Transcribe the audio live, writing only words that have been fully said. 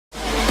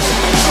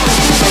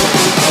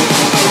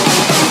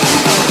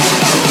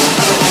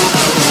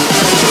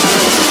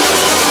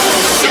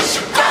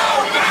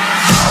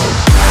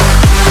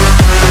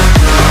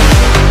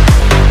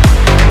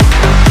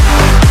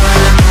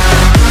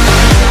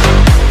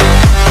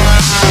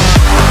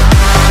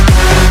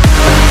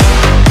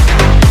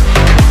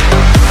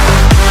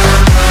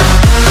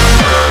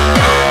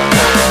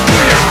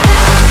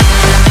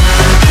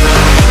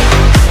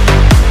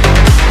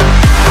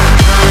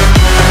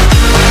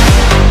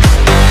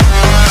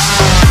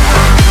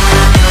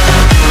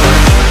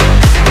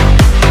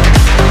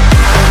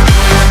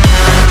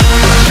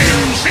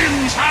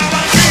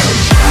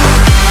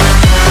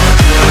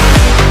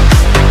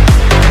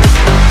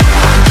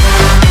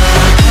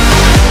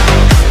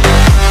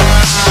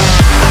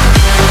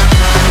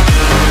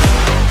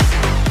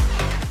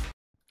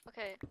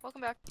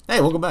Hey,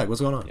 welcome back.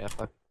 What's going on? Yeah,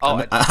 fuck.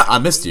 Oh, I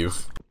missed you.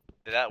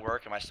 Did that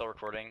work? Am I still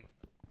recording?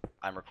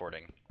 I'm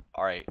recording.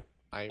 Alright.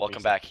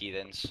 Welcome back,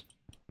 heathens.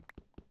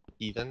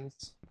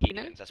 Heathens?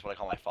 Heathens, that's what I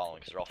call my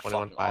following, because they're all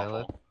 21 fucking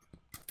pilot. awful.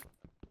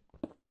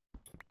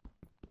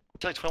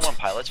 It's like 21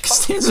 pilots?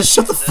 Stanza,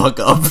 shut the fuck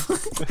up.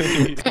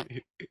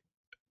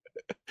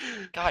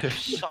 God, you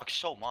suck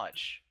so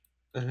much.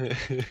 You're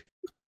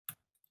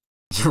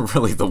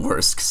really the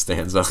worst,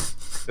 Stanza.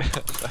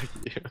 Fuck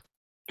you.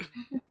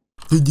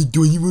 Did you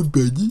do anyone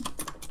buddy?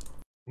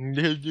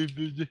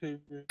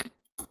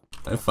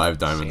 I have 5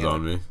 diamonds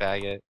on me.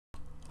 Faggot.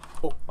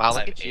 Oh, wow,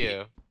 look at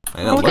you.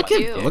 I know, Look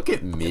at look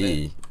at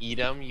me. Eat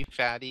 'em, you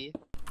fatty.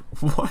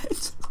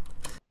 What?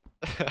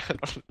 I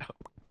don't know.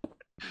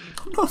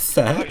 I'm not Oh,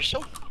 fat. you're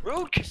so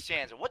rude,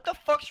 Costanza. What the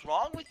fuck's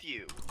wrong with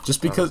you?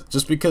 Just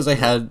because I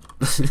had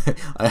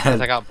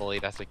I got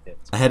bullied as a kid.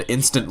 I had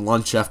instant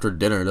lunch after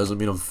dinner doesn't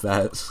mean I'm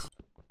fat.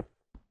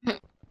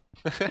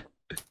 I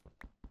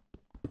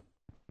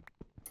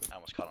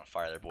almost caught on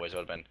fire there, boys. It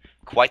would have been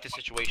quite the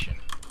situation.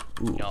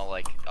 Ooh. You know,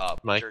 like,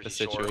 Mike,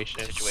 Jersey the Shore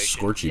situation.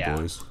 Scorchy yeah.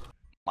 boys.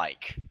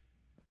 Mike.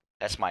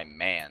 That's my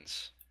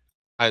man's.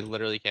 I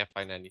literally can't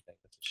find anything.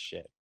 That's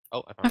shit.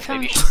 Oh, I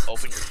found Maybe you should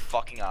open your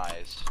fucking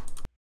eyes.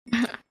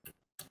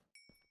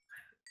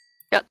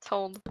 Got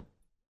told.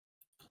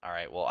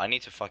 Alright, well, I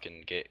need to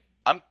fucking get...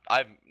 I'm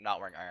not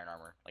wearing iron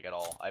armor, like, at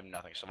all. I have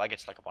nothing, so if I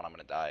get stuck up on, I'm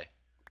gonna die.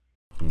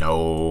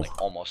 No.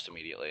 Like, almost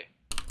immediately.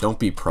 Don't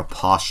be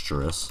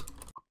preposterous.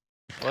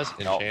 What's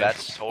No,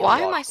 that's totally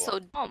Why am I logical. so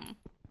dumb?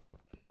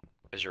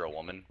 Because you're a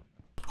woman.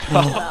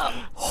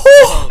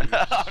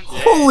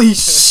 Holy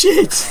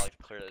shit! I like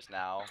to clear this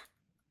now.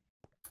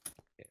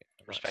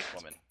 Respect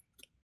women.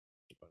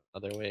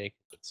 Other way,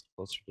 it's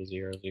closer to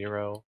 0,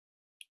 0.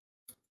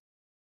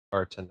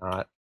 Or to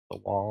not the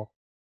wall.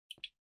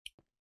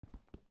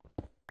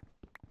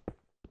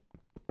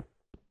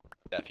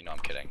 Steph, you know I'm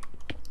kidding.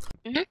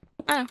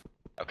 Oh.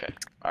 Okay.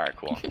 Alright,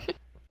 cool.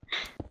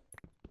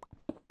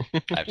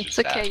 I've just It's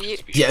okay, asked you-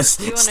 to be Yes,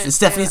 You wanna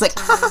Stephanie's say like.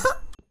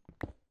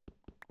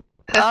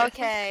 that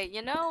Okay,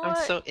 you know what?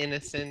 I'm so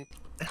innocent.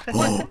 Oh,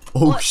 What?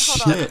 Hold on. Steph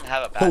shit! doesn't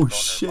have a Oh, backbone in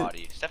shit. her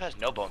body. Steph has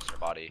no bones in her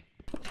body.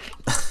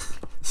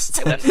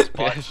 Steph- Steph's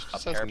butt She a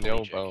just has no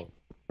paraplegic. bone.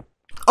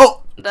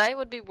 Oh, I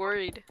would be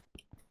worried.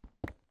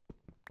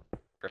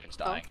 Griffin's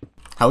dying.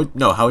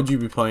 how would you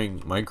be playing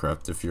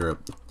Minecraft if you're a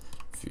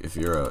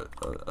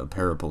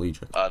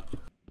paraplegic? A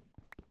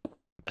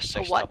what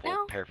sextuple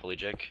now?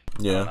 paraplegic. I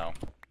Yeah, don't know.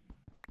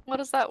 What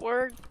is that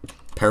word?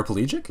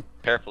 paraplegic.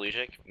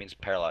 Paraplegic means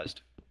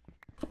paralyzed.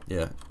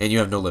 Yeah, and you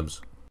have no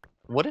limbs.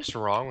 What is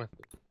wrong with you?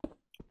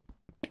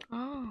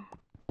 Oh.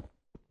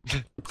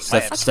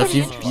 Steph, That's Steph, pretty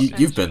you've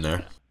interesting. been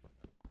there.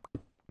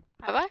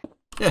 Have I?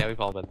 Yeah. Yeah, we've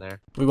all been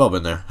there. We've all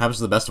been there. Happens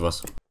to the best of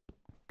us.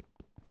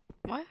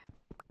 What?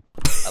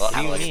 I love What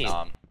do you like mean?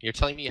 um. You're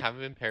telling me you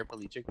haven't been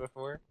paraplegic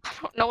before? I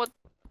don't know what.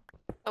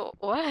 Oh,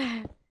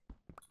 what?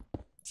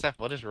 Steph,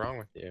 what is wrong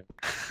with you?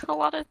 A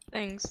lot of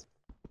things.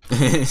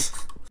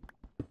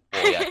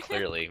 Well, yeah,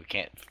 clearly we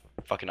can't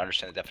fucking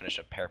understand the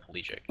definition of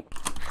paraplegic.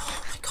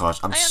 Oh my gosh,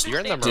 I'm I You're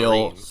in the understand.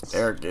 still Marines.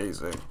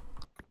 stargazing.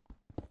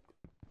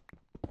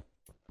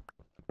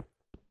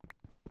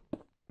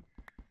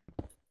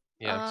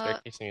 Yeah, I'm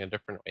staircasing a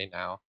different way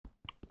now.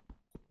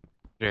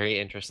 Very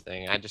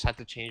interesting. I just had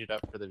to change it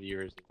up for the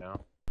viewers, you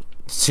know?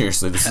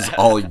 Seriously, this is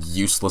all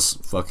useless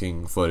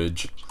fucking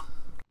footage.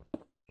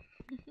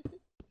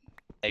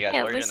 Hey guys, Yeah, while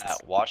you're doing this-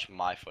 that, watch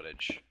my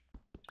footage.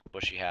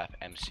 BushieHalf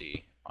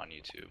MC on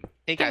YouTube.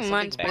 Hey guys,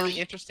 mine's something really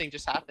boring. interesting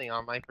just happening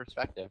on my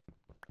perspective.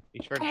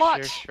 Be sure Come to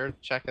watch. sure to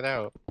check it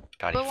out.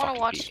 God, I he want fucking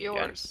to watch beat me again.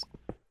 yours.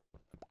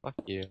 Fuck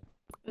you.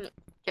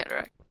 Get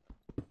right.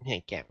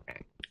 Hey, get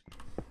back.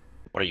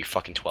 What are you,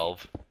 fucking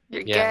 12?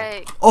 You're Yeah.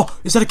 gay. Oh,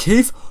 is that a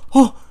cave?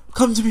 Oh,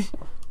 come to me.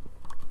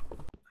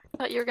 I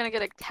thought you were gonna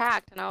get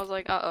attacked, and I was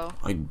like, uh-oh.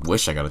 I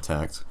wish I got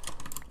attacked.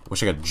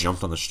 Wish I got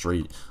jumped on the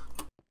street.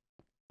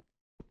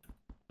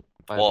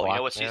 By Well, you Black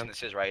know what Man. season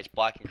this is, right? It's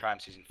Black and Crime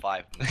Season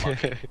 5.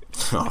 Mug.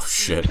 Oh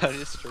shit. That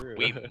is true.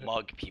 We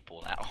mug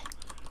people now.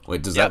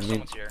 Wait, does Yeah, that mean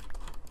someone's here.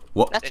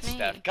 what? That's It's me.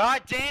 Steph.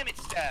 God damn it,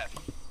 Steph!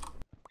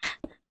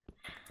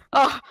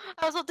 Oh,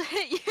 I was about to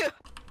hit you.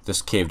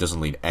 This cave doesn't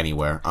lead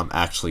anywhere. I'm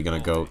actually gonna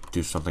go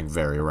do something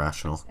very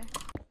irrational.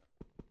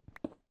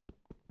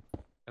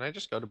 Can I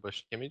just go to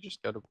Bush? Can we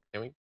just go to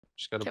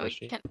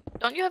Bushy?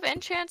 Don't you have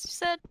enchants, you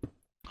said?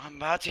 I'm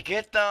about to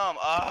get them!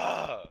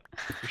 Ah!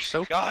 You're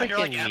so God, you're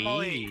like freaking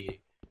Emily.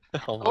 needy.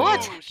 Oh my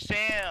What? God. Ooh,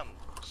 Sam!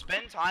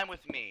 Spend time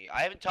with me.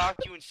 I haven't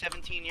talked to you in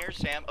 17 years,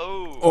 Sam.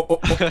 Ooh! Oh, oh,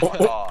 oh,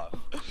 Fuck oh, off.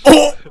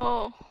 oh,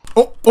 Oh.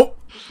 oh, oh,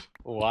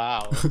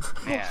 Wow.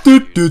 Man, do,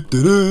 dude. do,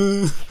 do,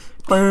 do.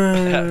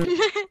 Brr.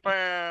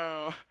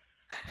 Bow.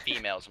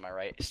 Females, am I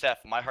right? Steph,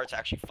 my heart's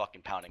actually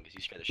fucking pounding because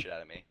you scared the shit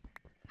out of me.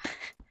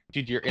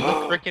 Dude, you're in the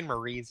freaking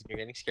Marines and you're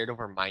getting scared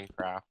over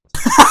Minecraft.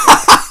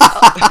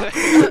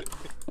 Dude,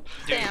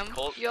 Damn,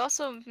 Colt, you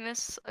also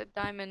miss a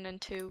diamond and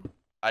 2.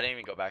 I didn't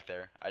even go back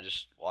there. I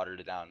just watered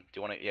it down. Do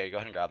you want to? Yeah, go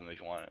ahead and grab them if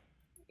you want it.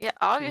 Yeah,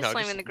 obviously No, I'm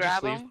just, gonna just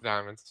grab leave them. the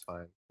diamonds. It's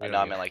fine. We No,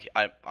 don't I need mean like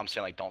I'm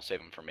saying like don't save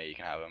them for me. You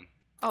can have them.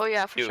 Oh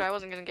yeah, for Dude, sure. I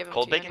wasn't gonna give them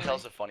Cold to you Bacon anyway.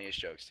 tells the funniest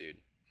jokes, dude.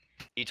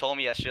 He told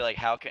me yesterday like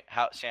how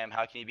Sam,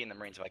 how can you be in the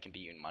Marines if I can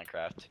beat you in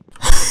Minecraft?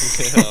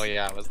 it. Oh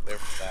yeah, I was there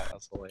for that.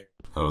 That's hilarious.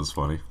 That was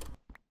funny.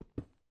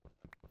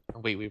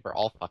 Wait, we were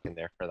all fucking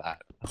there for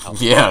that.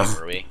 Yeah.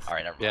 Were we? All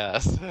right, never mind.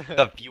 Yes.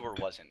 The viewer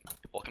wasn't.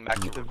 Welcome back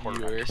to The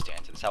Recording on viewer.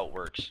 Distance. That's how it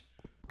works.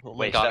 Oh my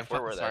Wait, god, Steph,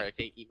 where were sorry,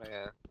 they? I can't eat my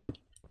ass.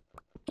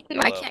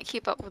 I Hello. can't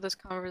keep up with this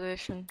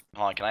conversation.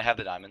 Hold on, can I have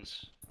the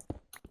diamonds?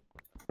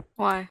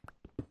 Why?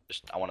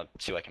 Just I want to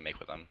see what I can make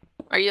with them.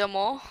 Are you a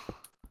mole?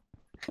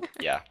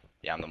 Yeah,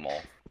 I'm the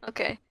mole.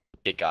 Okay.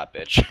 Get got,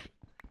 bitch.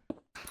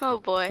 Oh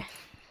boy.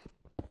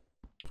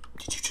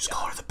 Did you just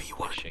call her the B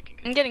word? Shaking.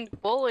 I'm getting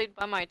bullied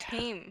by my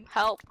team.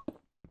 Help.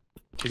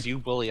 Cause you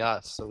bully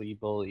us, so we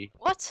bully.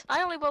 What?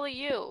 I only bully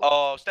you.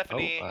 Oh, Oh,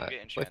 Stephanie, I I'm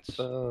getting clicked chance.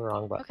 the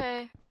wrong button.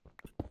 Okay.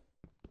 And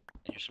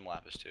here's some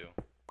lapis too.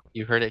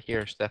 You heard it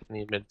here.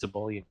 Stephanie admitted to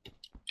bullying.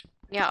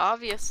 Yeah,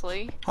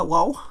 obviously.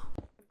 Hello?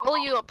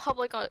 Bully you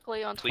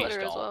publicly on Please Twitter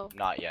don't. as well.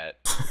 Not yet.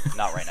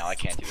 Not right now. I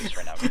can't do this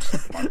right now.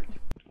 'Cause Mark,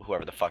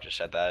 whoever the fuck just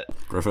said that.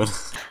 Griffin?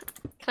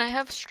 Can I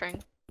have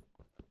string?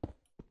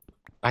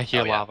 I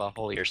hear Oh, yeah. lava.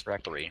 Holy Here's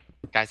frick. 3.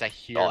 Guys, I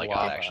hear All I got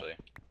lava. actually.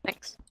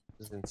 Thanks.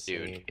 This is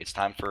insane. Dude, it's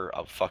time for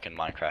a fucking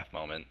Minecraft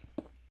moment.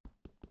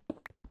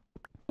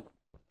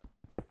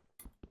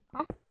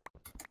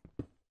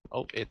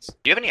 Oh, it's. Do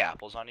you have any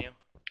apples on you?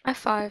 I have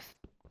 5.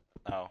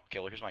 Oh, okay.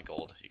 Well, here's my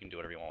gold. You can do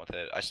whatever you want with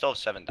it. I still have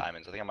 7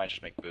 diamonds. I think I might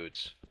just make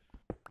boots.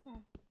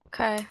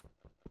 Okay.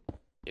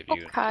 Give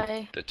you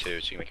Okay. the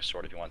 2, so you can make a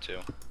sword if you want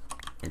to.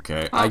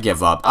 Okay, I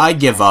give up. I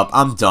give up.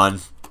 I'm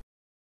done.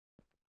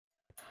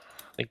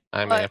 I think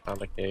I may have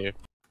found a cave.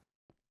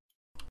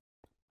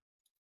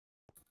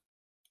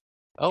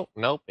 Oh,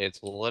 nope. It's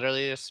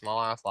literally a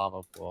small ass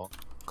lava pool.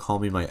 Call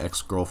me my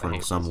ex-girlfriend I hate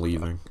because I'm this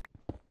leaving.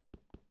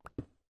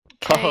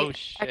 Oh, Okay.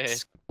 shit.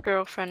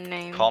 Ex-girlfriend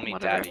name. Call me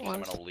whatever daddy, it because I'm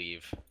was. gonna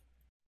leave.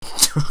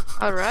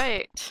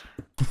 Alright.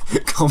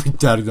 Call me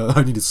daddy.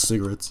 I need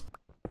cigarettes.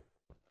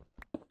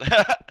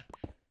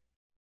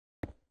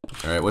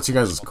 Alright, what's your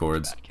guys' Smoke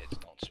chords? bad kids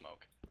don't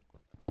smoke.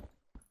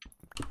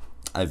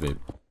 I vape.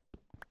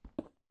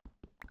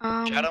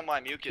 Shout out my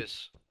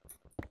mucus.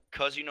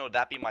 Cause you know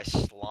that be my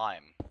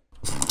slime.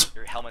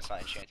 Your helmet's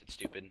not enchanted,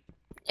 stupid.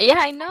 Yeah,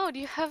 I know. Do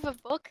you have a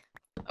book?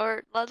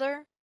 Or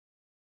leather?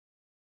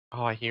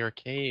 Oh, I hear a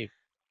cave.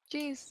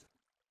 Jeez.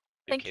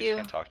 Your Thank kids you.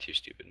 can't talk to you,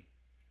 stupid.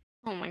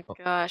 Oh my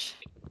gosh.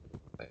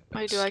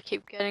 Why do Nice. I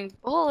keep getting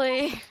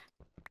bullied?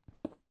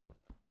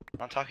 I'm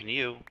not talking to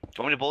you. Do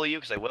you want me to bully you?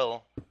 Because I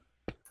will. I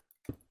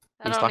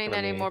Who's don't talking need to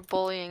any me? more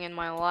bullying in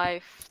my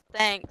life.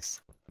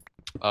 Thanks.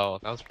 Oh,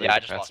 that was pretty Yeah, I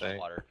just lost my depressing.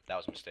 water. That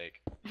was a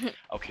mistake.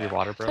 Okay. Your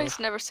water broke? Please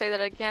never say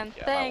that again.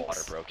 Yeah, Thanks. my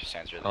water broke. It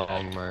sounds really Oh,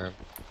 bad. man.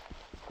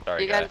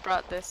 Sorry, You guy. guys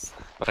brought this.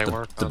 But I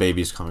worked The on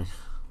baby's coming.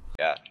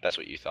 Yeah, that's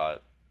what you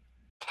thought.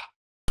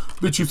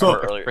 Bitch, you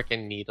Remember thought. earlier.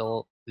 freaking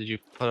needle. Did you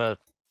put a...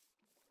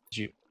 Did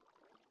you...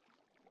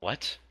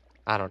 What?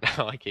 I don't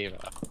know. I gave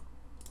up.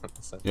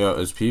 Yeah,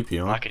 is PP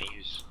I'm on? not gonna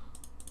use.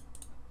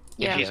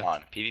 Yeah. PvP is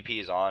on.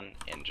 PvP is on,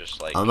 and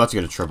just like I'm about to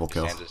get a triple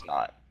kill. Sans is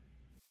not.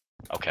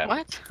 Okay.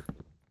 What?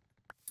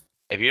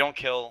 If you don't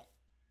kill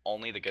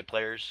only the good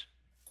players,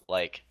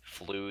 like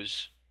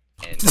Flues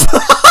and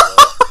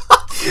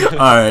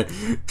Alright.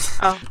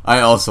 Oh.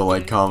 I also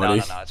like no,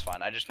 comedy. no, it's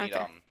fine. I just need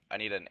Okay. I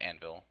need an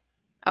anvil.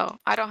 Oh,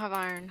 I don't have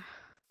iron.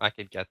 I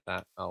could get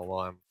that. Oh, well,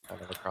 I'm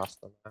kind of across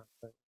the map.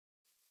 but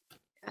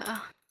Yeah.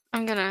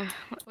 I'm gonna.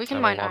 We I can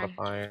have mine a lot iron.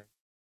 of iron.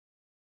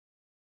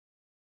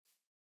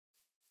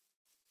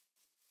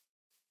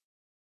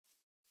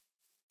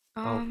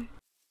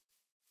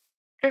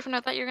 Griffin,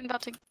 I thought you were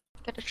about to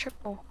get a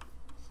triple.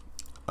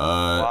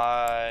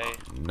 Why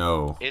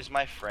No. is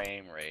my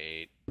frame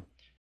rate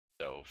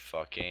so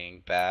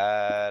fucking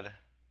bad?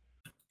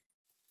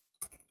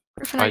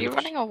 Griffin, Are are you- you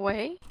running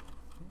away?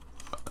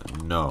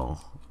 No.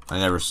 I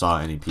never saw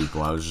any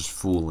people. I was just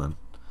fooling.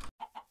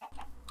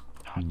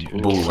 Oh,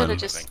 dude, Bullin'. I've Should've been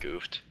just-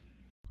 goofed.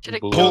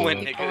 Should've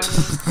Bullin', killed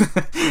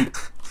nigga.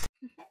 people.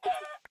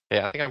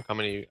 Yeah, I think I'm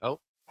coming to you. Oh,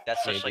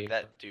 That's such Maybe. like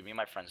that, dude. Me and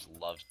my friends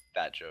loved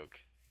that joke.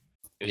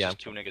 It was Yeah, just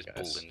 2 niggas guys.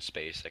 pulled in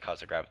space that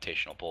caused a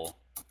gravitational pull.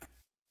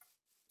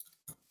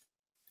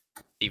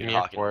 give Stephen me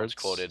your Hawking once words,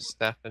 quoted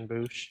Steph and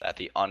Boosh. that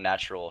the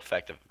unnatural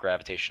effect of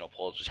gravitational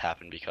pull just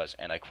happened because,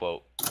 and I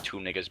quote, 2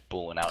 niggas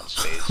bulling out in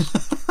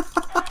space.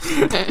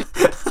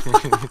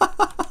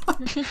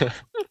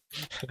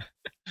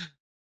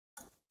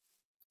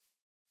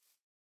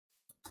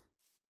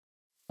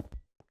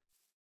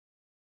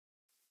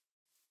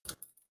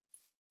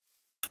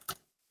 I'm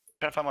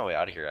trying to find my way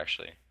out of here,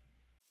 actually.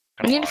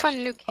 We need to find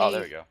a new cave. Oh,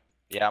 there we go.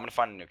 Yeah, I'm gonna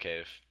find a new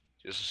cave.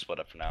 This is split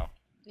up for now.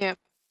 Yep.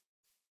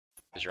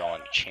 Because you're all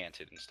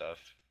enchanted and stuff.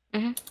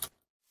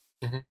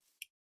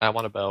 I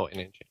want a bow and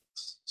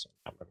enchants. So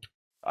I'm gonna...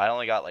 I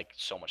only got like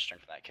so much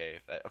strength in that cave.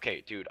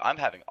 Okay, dude, I'm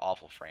having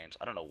awful frames.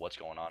 I don't know what's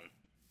going on.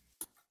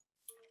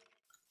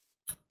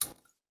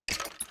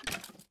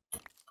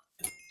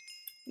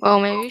 Well,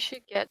 maybe you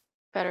should get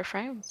better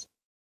frames.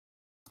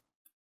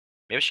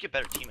 Maybe we should get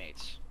better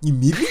teammates.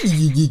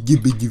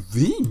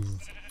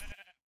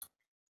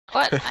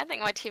 What? I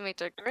think my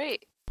teammates are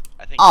great.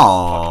 I think you're fucking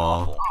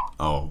Aww. awful.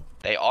 Oh.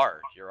 They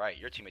are. You're right.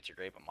 Your teammates are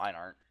great, but mine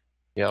aren't.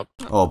 Yep.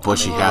 Oh,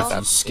 Bushy Well, half,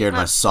 you scared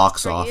my That's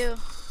socks for off. you.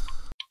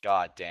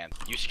 God damn.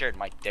 You scared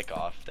my dick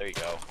off. There you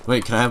go.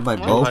 Wait, can I have my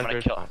What? bow? I'm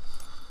gonna kill. Did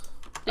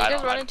you I guys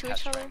don't- run I into don't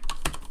each have other?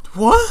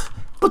 What?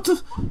 But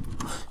the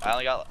I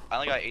only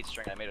got 8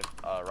 string. I made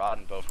a rod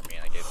and bow for me,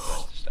 and I gave the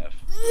rest to Steph.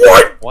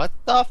 what? What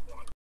the?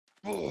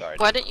 Sorry.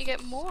 Why didn't you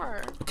get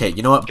more? Okay,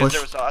 you know what, Because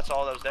Bush? that's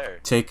all that was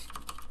there. Take.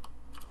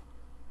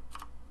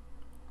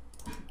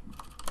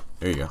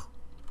 There you go.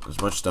 There's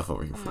much stuff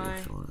over here Oh for you my.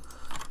 if you want it.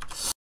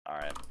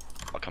 Alright.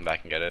 I'll come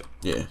back and get it.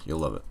 Yeah, you'll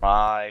love it.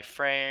 My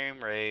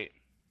frame rate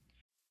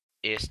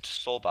is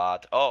so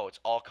bad. Oh,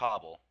 it's all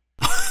cobble.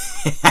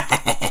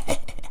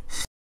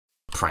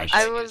 Prank.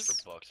 I Actually, it is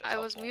was- for books, that's I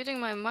was helpful. muting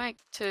my mic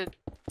to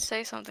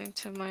say something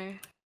to my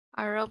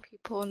IRL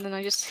people, and then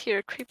I just hear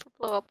a creeper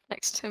blow up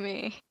next to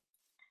me.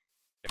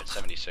 It's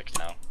 76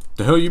 now.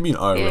 The hell you mean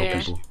IRL Yeah.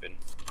 people? Stupid.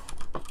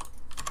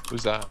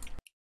 Who's that?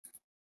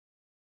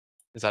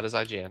 Is that his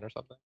IGN or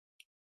something?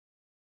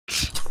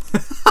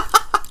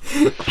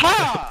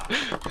 Ha!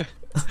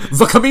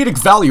 The comedic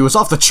value is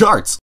off the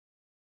charts.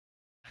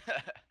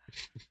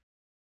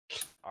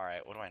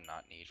 Alright, what do I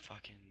not need?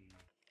 Fucking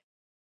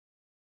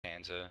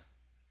Panza.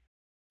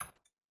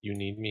 You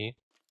need me.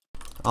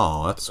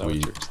 Oh, that's Is that what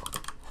sweet. you're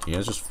saying? You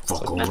guys just fuck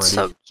That's already. That's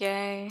so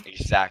gay.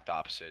 Exact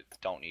opposite.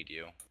 Don't need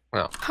you.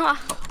 Huh.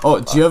 Oh,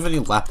 do you have any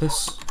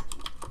lapis,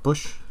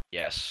 Bush?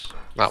 Yes.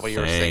 Not what you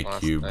were saying Thank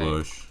last you, night.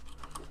 Bush.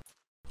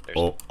 There's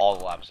Oh. all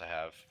the labs I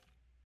have.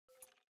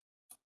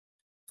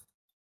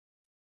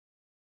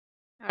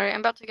 Alright,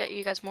 I'm about to get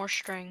you guys more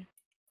string.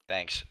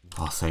 Thanks.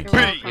 Oh, thank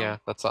You're you. welcome. Yeah,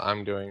 that's what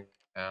I'm doing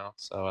now.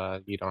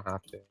 So you don't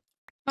have to.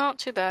 Not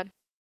too bad.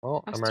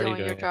 Well, I'm I'm already stealing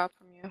doing your it. job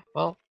from you.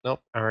 Well,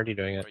 nope, I'm already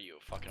doing What it. are you,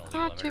 a fucking illegal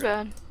Not too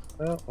immigrant?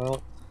 bad. Well, No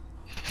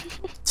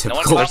one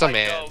Typical, caught There's a my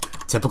man.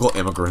 joke. typical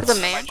immigrants. There's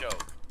a My man.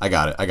 joke. I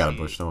got it,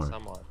 Bush. Don't worry.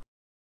 Someone.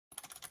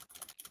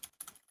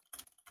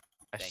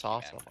 I Thank you, saw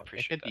man. someone. It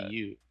Appreciate could that. be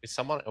you. Is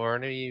someone or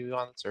any of you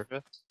on the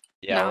surface?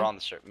 Yeah, we're No. on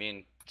the surface. Me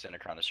and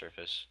Zeneca on the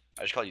surface.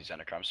 I just called you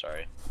Zeneca, I'm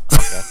sorry.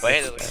 Okay. But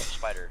hey, there's a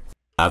spider.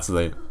 That's what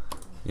they,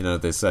 you know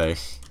what they say.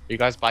 You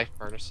guys buy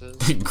furnaces?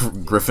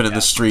 Griffin in Yeah.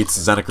 the streets,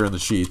 Zeneca in the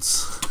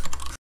sheets.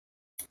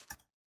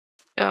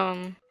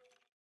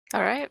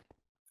 Alright.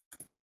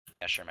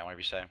 Yeah, sure, man. Whatever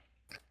you say.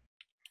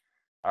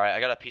 Alright, I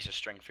got a piece of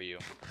string for you.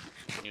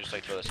 Can you just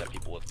like throw this at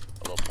people with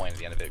a little point at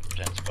the end of it?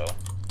 Pretend it's a bow.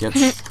 Get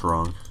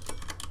strong.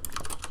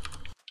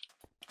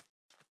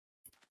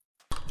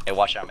 Hey,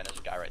 watch out, man. There's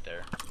a guy right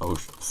there. Oh,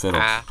 fiddle.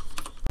 Ah,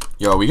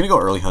 Yo, are we gonna go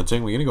early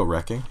hunting? We gonna go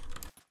wrecking?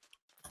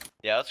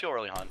 Yeah, let's go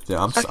early hunt.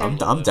 Yeah, I'm Okay. I'm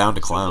Do a down little to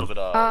bit- clown. A little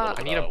bit, I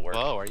I need a work.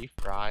 bow. Are you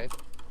fried?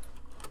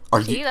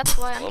 Are See, you? that's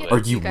why I'm Are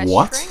getting you guys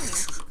what?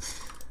 string.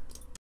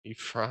 You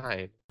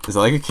fried. Is that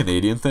like a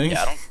Canadian thing?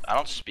 Yeah, I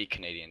don't speak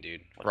Canadian,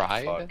 dude. What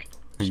Fried? the fuck?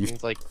 Are you?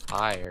 Means like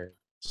fire.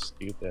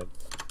 Stupid.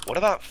 What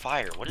about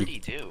fire? What did he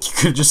do? You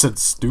could have just said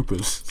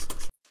stupid.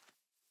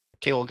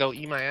 Okay, well go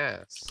eat my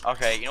ass.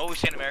 Okay, you know what we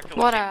say in America?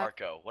 We What say up?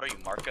 Marco. What are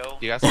you, Marco?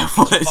 You guys, Yeah, He's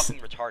what is-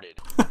 fucking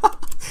retarded.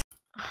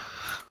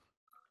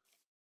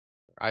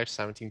 I have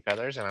 17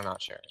 feathers and I'm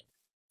not sharing.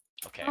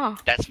 Okay, Huh.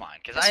 that's fine.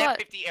 Cause Guess I have what?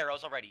 50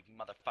 arrows already,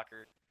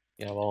 motherfucker.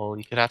 Yeah, well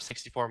you could have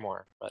 64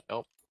 more, but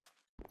nope.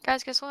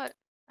 Guys, guess what?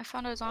 I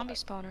found a zombie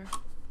spawner.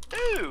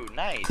 Dude,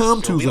 nice.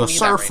 Come to we the don't need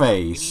that right now.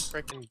 We need surface.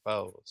 freaking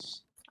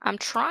bows. I'm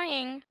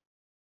trying.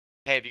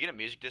 Hey, if you get a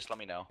music disc, let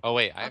me know. Oh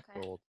wait, I have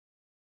Okay. gold.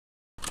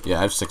 Yeah,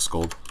 I have 6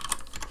 gold.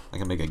 I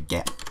can make a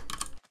gap.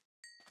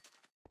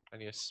 I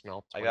need to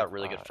smelt. I got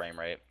really good 25. frame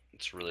rate.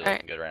 It's really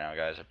Alright. looking good right now,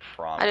 guys. I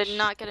promise. I did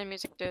not get a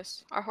music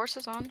disc. Are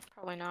horses on?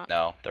 Probably not.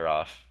 No, they're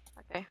off.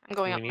 Okay, I'm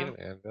going You up need now. an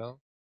anvil.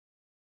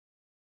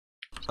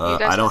 You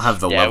guys I don't have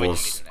the Yeah, we do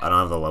levels. need an I don't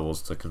have the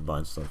levels to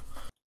combine stuff.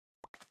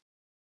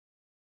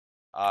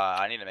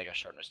 I need to make a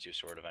sharpness 2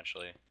 sword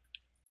eventually.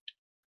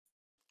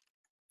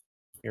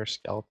 Your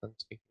skeleton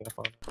speaking up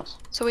on us.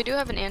 So we do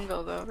have an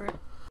anvil though, right?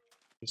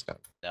 Who's done?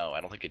 No,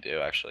 I don't think they do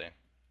actually.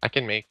 I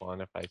can make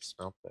one if I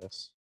smelt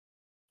this.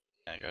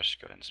 Yeah, guys,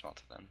 go ahead and smelt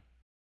it then.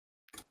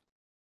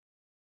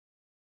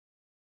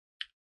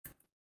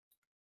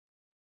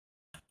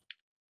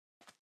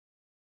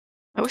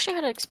 I wish I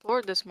had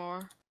explored this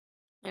more.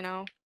 You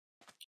know?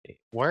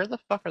 Where the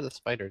fuck are the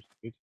spiders?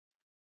 Dude?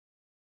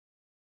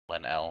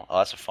 Len L. Oh,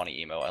 that's a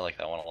funny emo. I like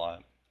that one a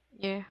lot.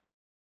 Yeah.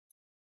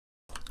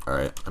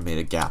 Alright, I made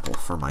a gapple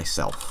for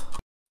myself.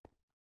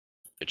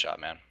 Good job,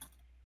 man.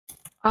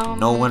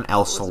 No one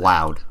else what was it?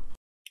 allowed.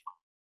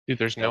 Dude,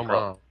 there's No no girl.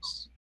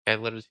 moms. I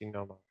literally see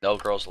no moms. No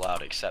girls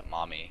allowed except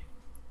mommy.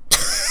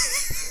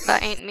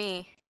 That ain't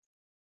me.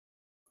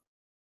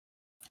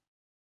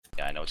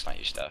 Yeah, I know it's not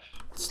you, Steph.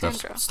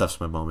 Sandra. Steph's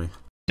my mommy.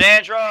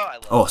 Sandra! I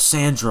love Oh,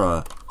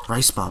 Sandra!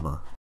 Rice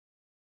Mama.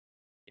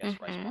 Yes,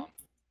 Rice Mhm. Mom.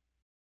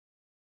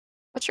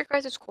 What's your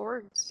guys'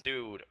 chords?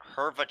 Dude,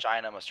 her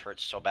vagina must hurt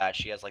so bad.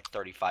 She has like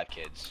 35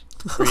 kids.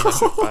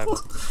 305.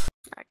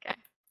 Okay.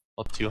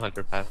 Well,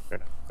 200,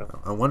 500.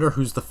 I wonder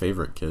who's the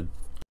favorite kid.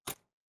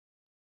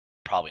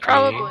 Probably not.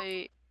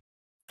 Probably.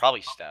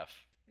 Probably Steph.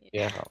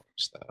 Yeah,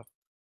 stuff.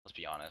 Let's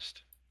be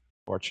honest.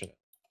 Fortunate.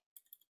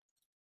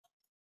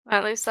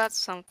 At least that's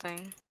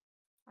something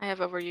I have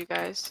over you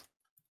guys.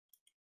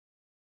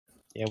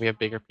 Yeah, we have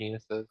bigger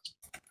penises.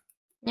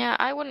 Yeah,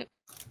 I wouldn't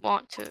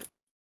want to.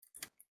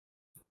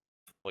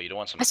 Well, you don't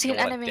want some. I see You an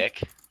don't want a enemy.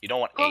 dick. You don't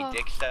want Oh. a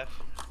dick, Steph.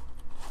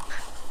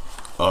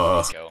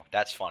 Stinko.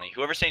 That's funny.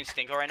 Whoever's saying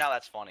Stinko right now,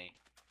 that's funny.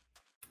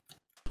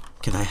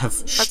 Can I have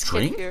That's Kid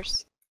string?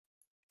 Fierce.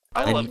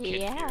 I Oh, love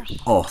Kid yeah. Fierce.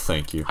 Oh,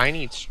 thank you. I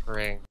need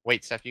string.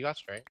 Wait, Steph, you got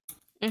string?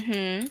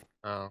 Mm-hmm.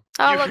 Oh.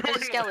 Oh, You look, there's a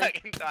ruined the skelly.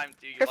 second time,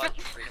 dude. You lost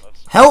your freedom of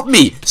speech. Help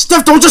me!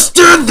 Steph, don't just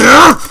stand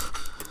there!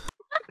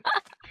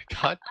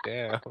 God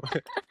damn.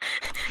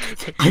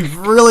 I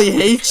really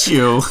hate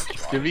you.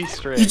 Give me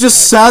string. You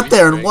just sat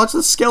there and watched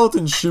the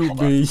skeleton shoot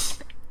me.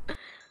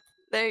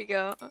 There you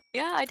go.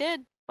 Yeah, I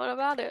did. What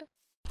about it?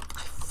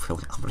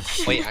 Really, I'm gonna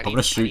shoot. Wait, I'm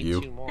gonna shoot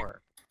you. 2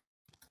 more.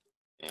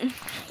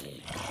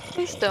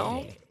 Please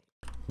don't.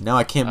 Now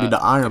I can't be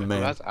the Iron Who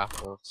Man. has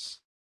apples?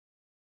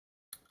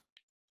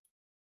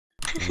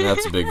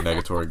 That's a big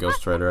negatory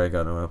Ghost Rider. I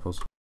got no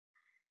apples.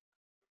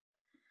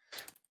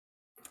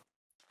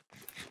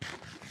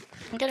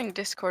 I'm getting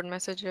Discord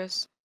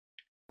messages.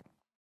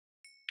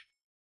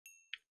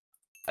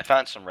 I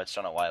found some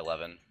redstone at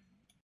Y11.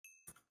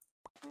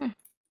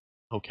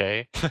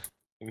 Okay.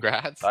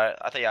 Congrats. I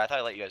thought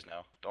I'd let you guys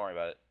know. Don't worry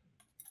about it.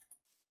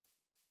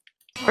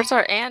 Where's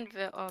our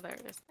anvil? Oh, there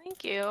it is.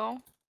 Thank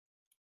you.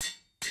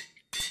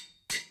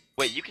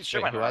 Wait, you can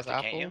stream Wait, my who has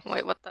Minecraft, can't you? apples?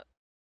 Wait, what the?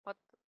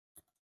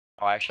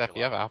 Oh, actually, Steph,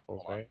 you have hold on.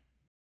 apples, Hold on. right?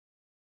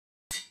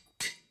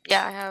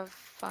 Yeah, I have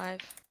 5.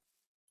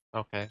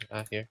 Okay,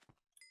 here.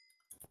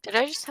 Did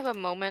I just have a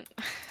moment?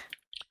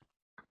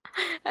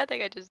 I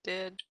think I just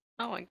did.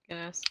 Oh my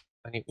goodness.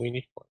 We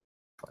need 4.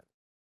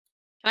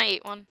 Can I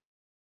eat one?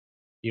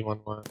 You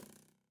want one?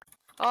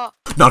 Oh,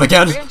 Not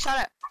again. we're getting shot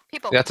at.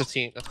 People. That's a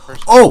team. That's a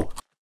person. Oh.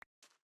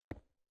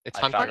 It's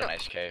I Hunter. found a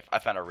nice cave. I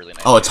found a really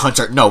nice Oh, it's cave.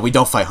 Hunter. No, we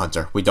don't fight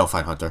Hunter. We don't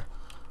fight Hunter.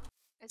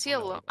 Is he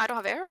alone? I don't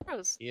have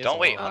arrows. He is Don't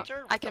wait, alone.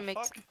 Hunter? I What can the make.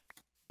 fuck?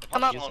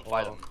 Come Why up. don't you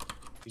fight him?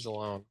 He's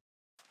alone.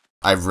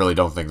 I really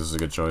don't think this is a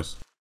good choice.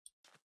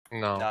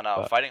 No. No,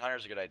 but- fighting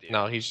Hunter's a good idea.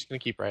 No, he's just gonna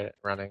keep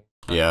running.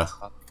 Yeah.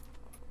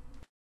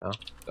 No.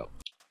 Go.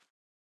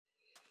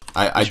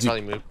 I We should do.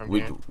 probably move from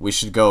here. We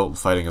should go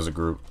fighting as a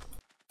group.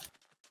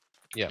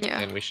 Yeah, Yeah.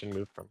 and we should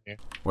move from here.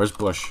 Where's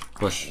Bush?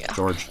 Bush. Yeah.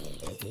 George.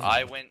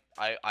 I went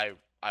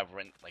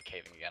like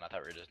caving again. I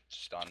thought we were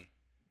just done.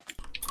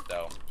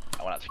 So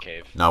I went out to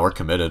cave. No, we're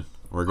committed.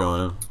 We're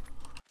going in.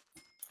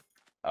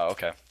 Oh,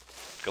 okay.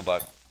 Good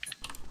luck.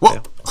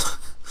 Whoa.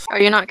 Are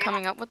you not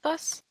coming up with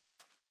us?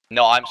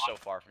 No, I'm so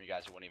far from you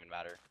guys. It wouldn't even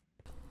matter.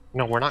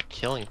 No, we're not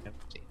killing him.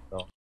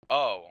 So.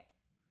 Oh.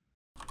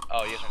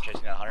 Oh, you guys aren't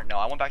chasing that Hunter? No,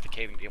 I went back to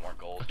caving to get more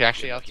gold. Okay,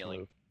 actually, Get let's more healing.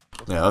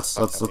 move. Yeah, let's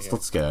Fuck out of here.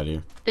 get out of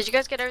here. Did you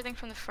guys get everything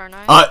from the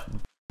furnace? I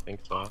think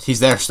so. He's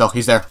there still.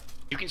 He's there.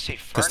 You can say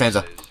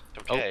Costanza. furnaces.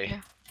 It's okay.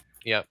 yeah.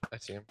 Yep, I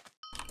see him.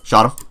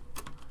 Shot him.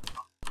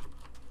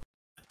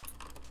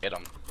 Get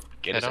him.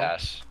 Get Hit his him.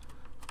 ass.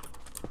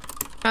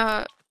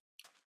 He's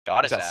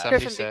Got his at ass.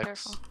 Griffin, be 76.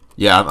 careful.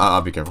 Yeah,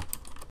 I'll be careful.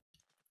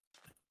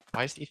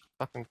 Why is he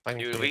fucking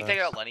fighting Dude, for we can us? take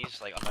out Lenny's,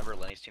 like, a member of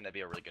Lenny's team. That'd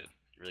be a really good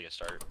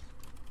start.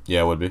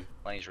 Yeah, it would be.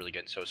 Lenny's really good,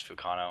 and so is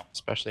Fukano.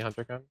 Especially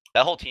Hunter Gun.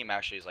 That whole team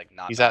actually is, like,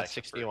 not He's bad at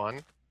except for-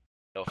 61.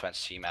 No offense,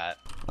 C-Mat.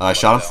 I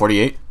shot him.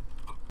 48.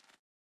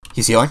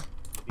 He's healing.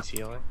 He's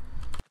healing.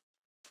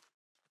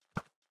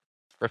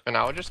 Griffin,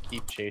 I would just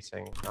keep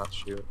chasing, not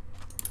shoot.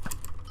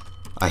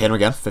 I hit him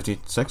again.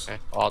 56. Okay,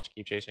 well, I'll just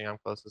keep chasing. I'm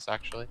closest,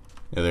 actually.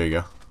 Yeah, there you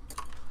go.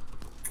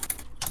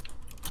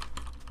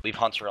 Leave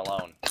Hunter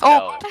alone.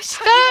 Oh, No. I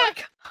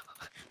stuck!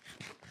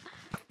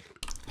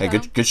 Hey,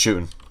 good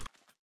shooting.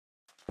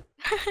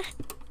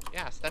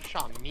 Yeah, Steph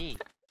shot me.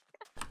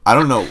 I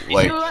don't know, He's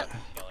like healing.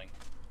 Healing.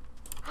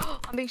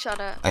 I'm being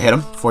shot at. I hit him.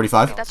 Oh,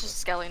 45. That's just a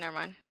skelly, never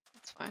mind.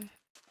 That's fine.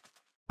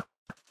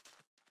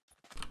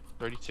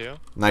 32.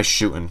 Nice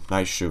shooting.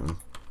 Nice shooting.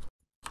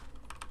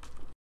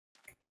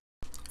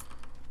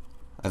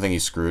 I think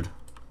he's screwed.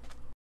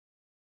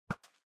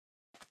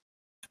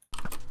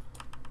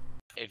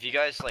 If you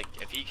guys, like,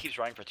 if he keeps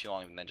running for too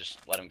long, then just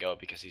let him go,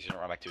 because he's gonna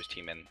run back to his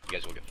team and you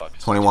guys will get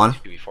fucked. 21.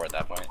 2v4 at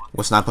that point.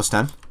 What's 9 plus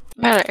 10?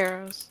 I'm out of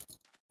arrows.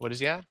 What is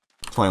he at?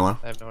 21.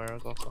 I have no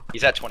arrows also.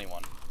 He's at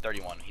 21.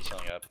 31. He's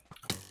healing up.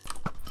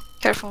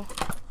 Careful.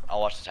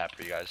 I'll watch the tap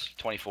for you guys.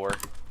 24.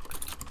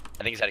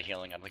 I think he's out of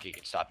healing. I don't think he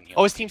can stop and heal.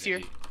 Oh, his team's here.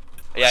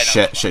 Yeah, I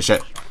know.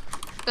 Shit.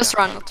 Let's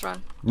run, let's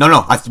run.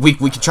 No. We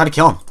can try to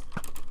kill him.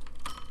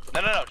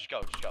 No, just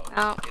go.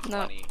 No, It's no.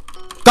 Lenny.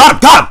 Got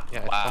him! Yeah,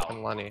 it's Wow.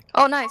 fucking Lenny.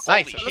 Oh, nice.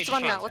 Nice, Holy Let's shit,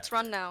 run now, shit. let's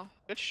run now.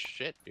 Good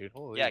shit, dude.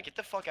 Holy. Yeah, get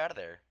the fuck out of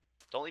there.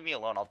 Don't leave me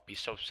alone. I'll be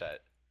so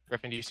upset.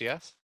 Griffin, do you see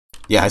us?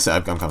 Yeah, I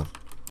said I'm coming.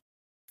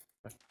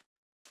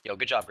 Yo,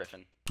 good job,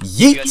 Griffin.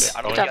 You guys, Yeet!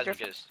 I don't Good know job, if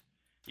you guys didn't get us.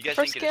 You guys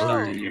First didn't get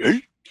us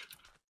kill.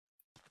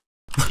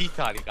 started. He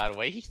thought he got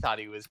away. He thought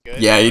he was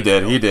good. Yeah, he But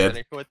did, no, he did.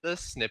 finished with the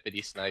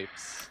snippety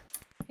snipes.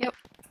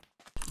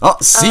 Oh,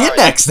 see you Alright,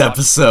 next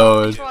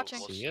episode. for watching.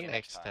 See you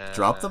next time.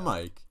 Drop the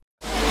mic.